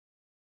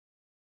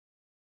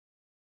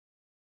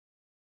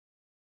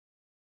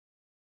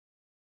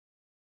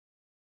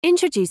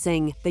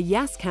Introducing the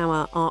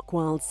Yaskawa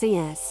ArcWorld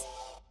CS,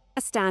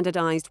 a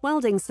standardized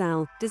welding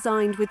cell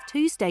designed with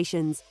 2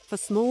 stations for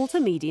small to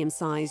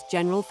medium-sized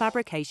general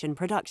fabrication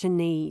production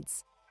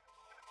needs.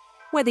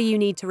 Whether you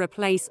need to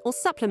replace or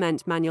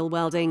supplement manual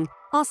welding,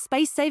 our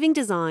space-saving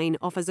design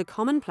offers a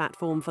common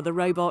platform for the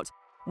robot,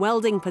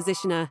 welding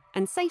positioner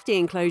and safety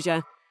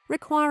enclosure,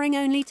 requiring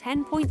only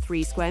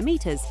 10.3 square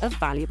meters of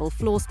valuable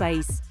floor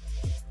space.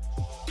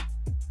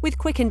 With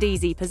quick and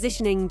easy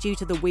positioning due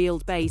to the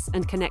wheeled base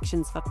and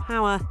connections for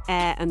power,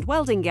 air and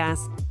welding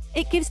gas,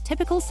 it gives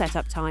typical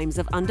setup times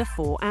of under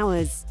 4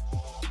 hours.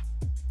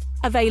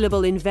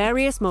 Available in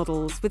various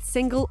models with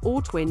single or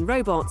twin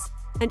robots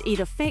and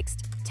either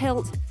fixed,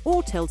 tilt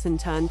or tilt and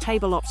turn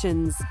table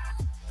options.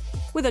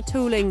 With a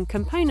tooling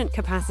component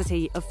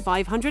capacity of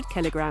 500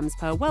 kilograms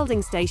per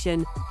welding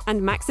station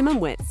and maximum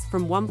widths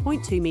from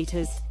 1.2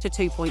 meters to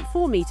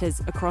 2.4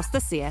 meters across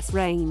the CS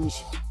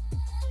range.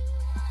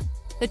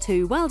 The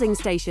 2 welding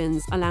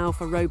stations allow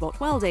for robot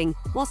welding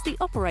whilst the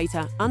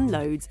operator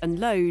unloads and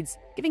loads,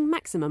 giving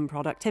maximum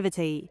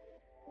productivity.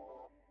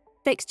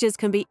 Fixtures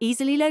can be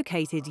easily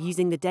located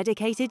using the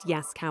dedicated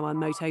Yaskawa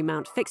Moto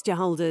Mount fixture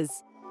holders.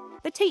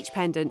 The Teach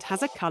pendant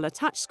has a colour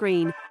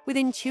touchscreen with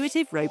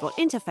intuitive robot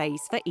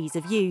interface for ease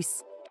of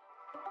use.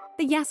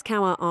 The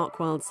Yaskawa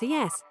ArcWorld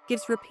CS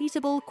gives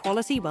repeatable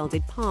quality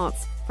welded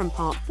parts from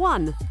Part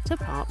 1 to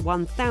Part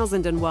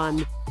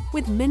 1001,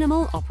 with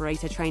minimal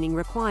operator training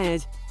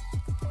required.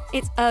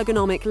 Its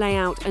ergonomic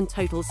layout and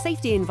total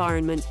safety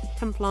environment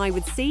comply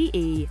with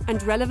CE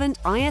and relevant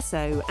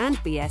ISO and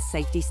BS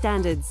safety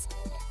standards.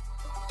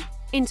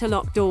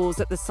 Interlock doors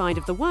at the side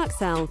of the work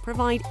cell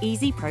provide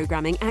easy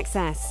programming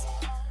access.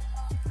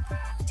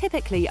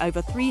 Typically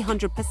over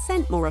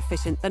 300% more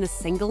efficient than a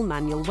single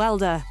manual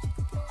welder.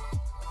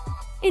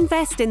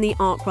 Invest in the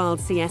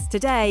ArcWorld CS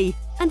today,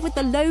 and with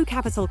the low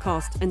capital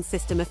cost and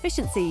system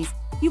efficiencies,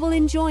 you will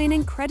enjoy an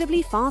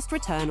incredibly fast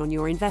return on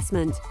your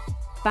investment,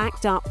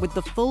 backed up with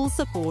the full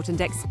support and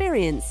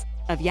experience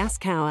of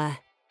Yaskawa.